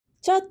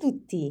Ciao a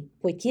tutti!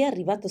 Poiché è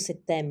arrivato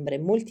settembre,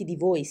 molti di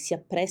voi si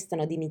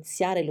apprestano ad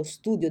iniziare lo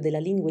studio della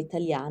lingua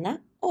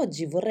italiana,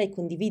 oggi vorrei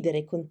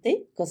condividere con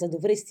te cosa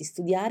dovresti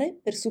studiare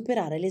per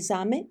superare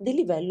l'esame del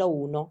livello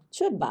A1,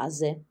 cioè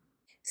base.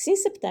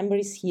 Since September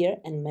is here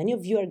and many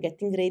of you are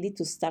getting ready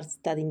to start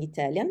studying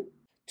Italian,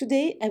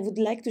 today I would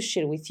like to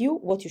share with you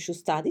what you should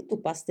study to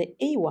pass the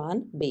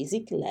A1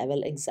 Basic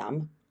Level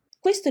Exam.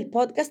 Questo è il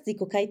podcast di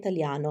Cocà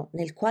Italiano,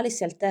 nel quale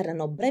si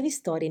alternano brevi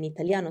storie in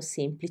italiano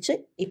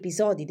semplice,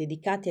 episodi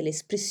dedicati alle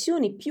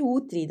espressioni più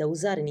utili da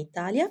usare in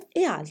Italia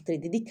e altri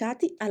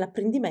dedicati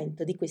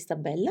all'apprendimento di questa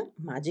bella,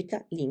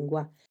 magica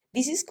lingua.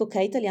 This is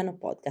Cocà Italiano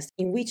podcast,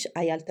 in which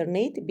I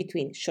alternate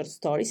between short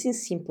stories in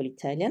simple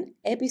Italian,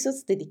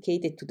 episodes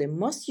dedicated to the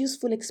most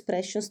useful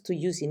expressions to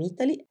use in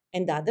Italy,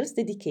 and others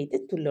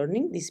dedicated to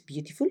learning this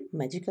beautiful,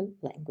 magical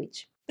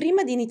language.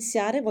 Prima di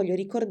iniziare voglio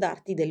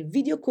ricordarti del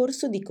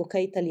videocorso di Cocà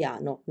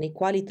Italiano, nei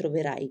quali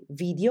troverai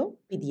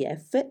video,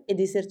 PDF ed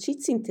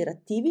esercizi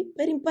interattivi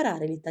per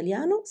imparare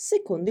l'italiano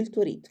secondo il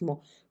tuo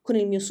ritmo, con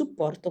il mio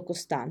supporto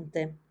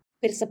costante.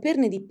 Per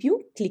saperne di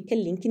più, clicca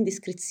il link in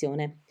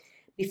descrizione.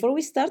 Before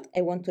we start,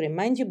 I want to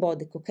remind you about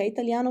the Cocà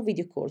Italiano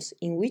video course,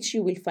 in which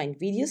you will find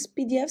videos,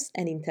 PDFs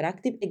and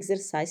interactive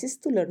exercises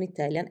to learn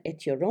Italian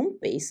at your own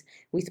pace,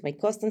 with my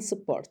constant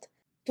support.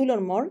 To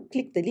learn more,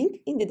 click the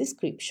link in the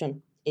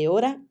description. E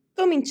ora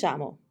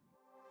cominciamo!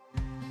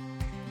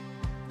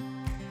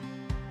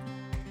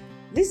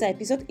 This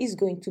episode is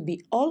going to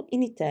be all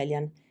in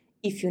Italian.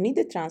 If you need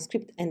the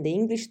transcript and the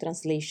English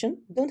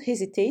translation, don't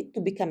hesitate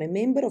to become a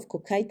member of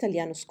Cocà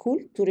Italiano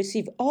School to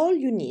receive all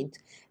you need.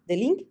 The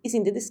link is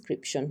in the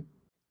description.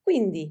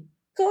 Quindi,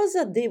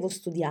 cosa devo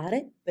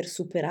studiare per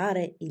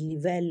superare il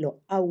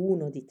livello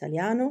A1 di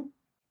italiano?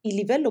 Il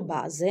livello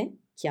base,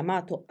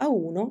 chiamato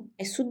A1,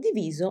 è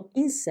suddiviso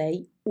in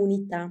 6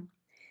 unità.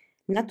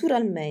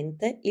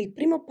 Naturalmente, il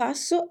primo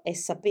passo è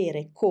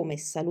sapere come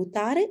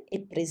salutare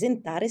e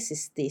presentare se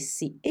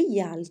stessi e gli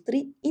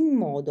altri in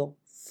modo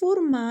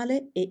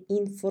formale e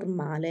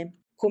informale,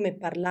 come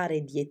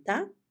parlare di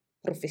età,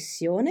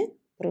 professione,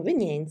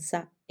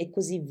 provenienza e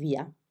così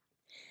via.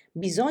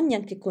 Bisogna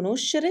anche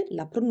conoscere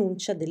la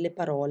pronuncia delle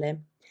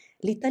parole.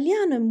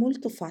 L'italiano è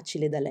molto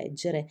facile da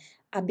leggere,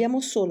 abbiamo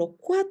solo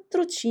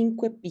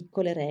 4-5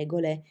 piccole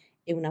regole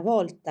e una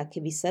volta che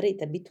vi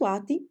sarete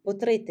abituati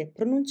potrete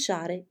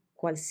pronunciare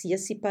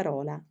qualsiasi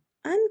parola,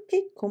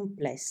 anche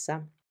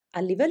complessa. A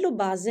livello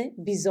base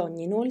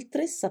bisogna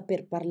inoltre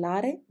saper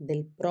parlare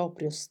del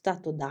proprio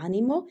stato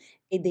d'animo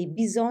e dei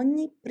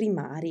bisogni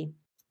primari.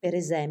 Per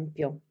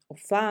esempio, ho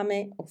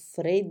fame, ho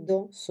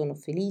freddo, sono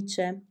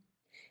felice.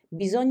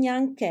 Bisogna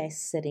anche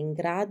essere in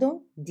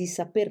grado di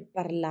saper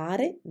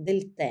parlare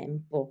del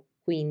tempo,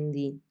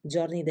 quindi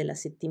giorni della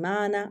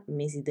settimana,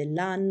 mesi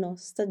dell'anno,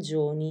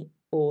 stagioni,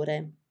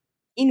 ore.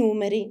 I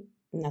numeri,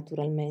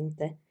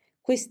 naturalmente.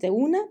 Questa è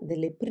una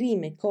delle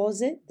prime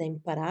cose da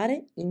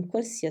imparare in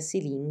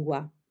qualsiasi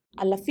lingua.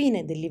 Alla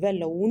fine del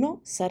livello 1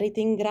 sarete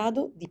in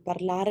grado di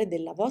parlare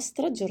della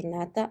vostra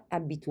giornata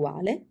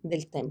abituale,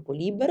 del tempo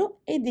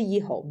libero e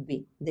degli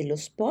hobby, dello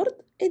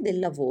sport e del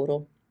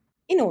lavoro.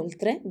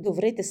 Inoltre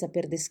dovrete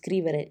saper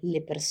descrivere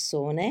le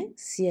persone,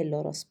 sia il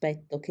loro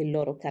aspetto che il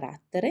loro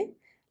carattere,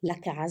 la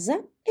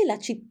casa e la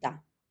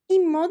città,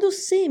 in modo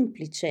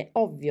semplice,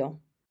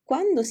 ovvio.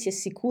 Quando si è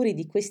sicuri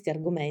di questi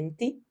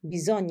argomenti,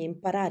 bisogna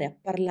imparare a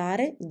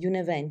parlare di un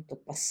evento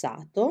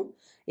passato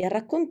e a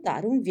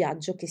raccontare un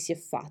viaggio che si è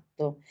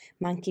fatto,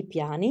 ma anche i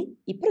piani,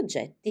 i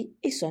progetti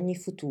e i sogni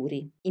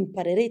futuri.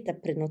 Imparerete a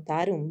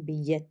prenotare un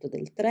biglietto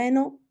del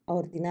treno, a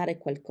ordinare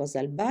qualcosa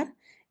al bar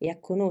e a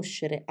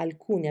conoscere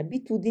alcune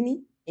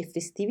abitudini e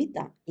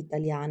festività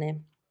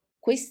italiane.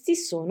 Questi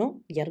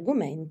sono gli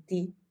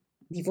argomenti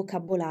di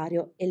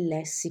vocabolario e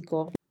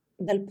lessico.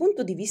 Dal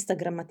punto di vista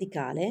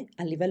grammaticale,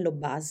 a livello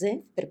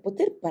base, per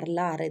poter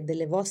parlare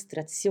delle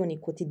vostre azioni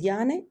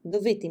quotidiane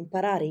dovete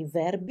imparare i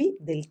verbi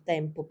del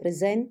tempo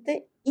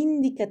presente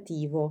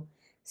indicativo,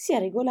 sia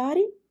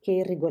regolari che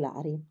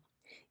irregolari.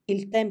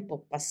 Il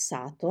tempo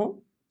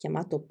passato,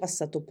 chiamato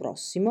passato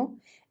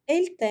prossimo, e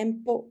il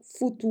tempo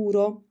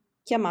futuro,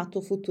 chiamato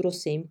futuro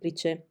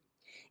semplice.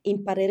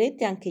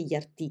 Imparerete anche gli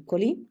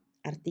articoli,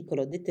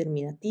 articolo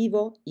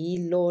determinativo,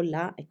 illo,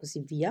 la e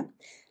così via,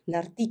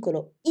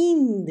 l'articolo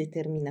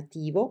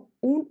indeterminativo,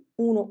 un,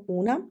 uno,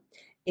 una,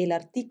 e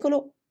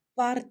l'articolo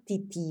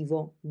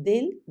partitivo,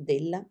 del,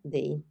 della,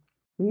 dei.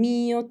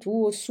 Mio,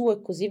 tuo, suo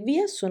e così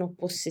via sono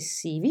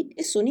possessivi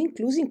e sono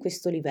inclusi in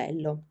questo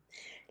livello.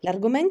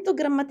 L'argomento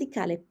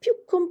grammaticale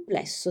più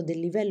complesso del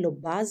livello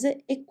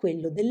base è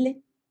quello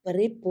delle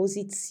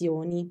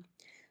preposizioni.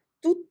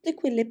 Tutte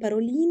quelle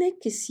paroline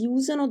che si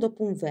usano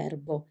dopo un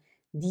verbo.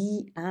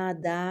 Di, a,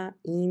 da,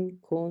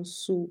 in, con,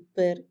 su,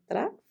 per,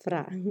 tra,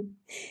 fra.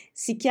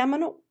 Si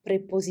chiamano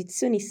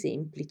preposizioni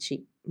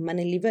semplici, ma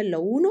nel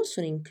livello 1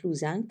 sono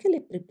incluse anche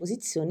le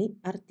preposizioni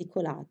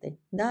articolate,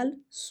 dal,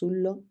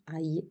 sullo,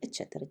 ai,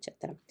 eccetera,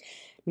 eccetera.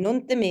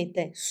 Non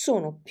temete,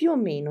 sono più o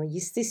meno gli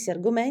stessi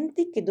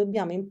argomenti che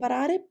dobbiamo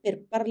imparare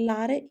per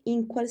parlare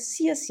in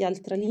qualsiasi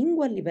altra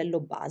lingua a livello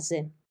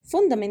base.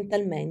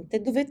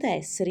 Fondamentalmente dovete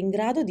essere in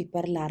grado di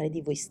parlare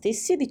di voi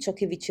stessi e di ciò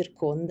che vi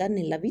circonda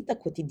nella vita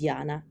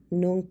quotidiana,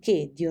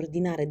 nonché di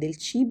ordinare del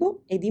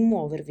cibo e di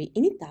muovervi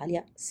in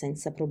Italia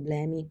senza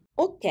problemi.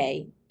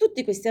 Ok,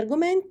 tutti questi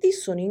argomenti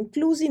sono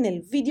inclusi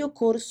nel video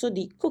corso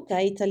di Coca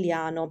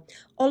Italiano.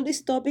 All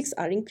these topics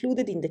are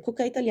included in the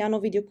Coca Italiano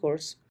video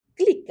course.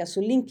 Clicca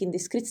sul link in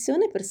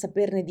descrizione per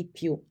saperne di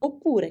più,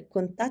 oppure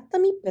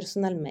contattami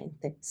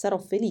personalmente, sarò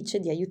felice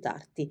di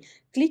aiutarti.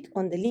 Click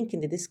on the link in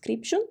the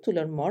description to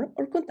learn more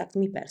or contact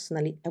me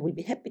personally. I will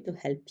be happy to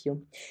help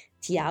you.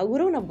 Ti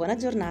auguro una buona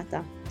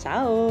giornata.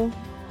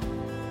 Ciao!